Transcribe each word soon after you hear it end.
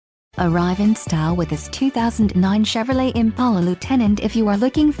Arrive in style with this 2009 Chevrolet Impala Lieutenant. If you are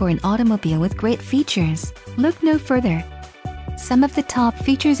looking for an automobile with great features, look no further. Some of the top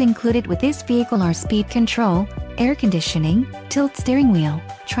features included with this vehicle are speed control, air conditioning, tilt steering wheel,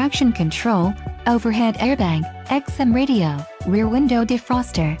 traction control, overhead airbag, XM radio, rear window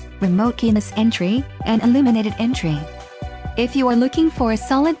defroster, remote keyless entry, and illuminated entry. If you are looking for a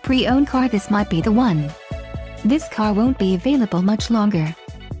solid pre-owned car, this might be the one. This car won't be available much longer.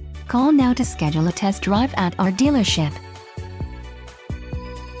 Call now to schedule a test drive at our dealership.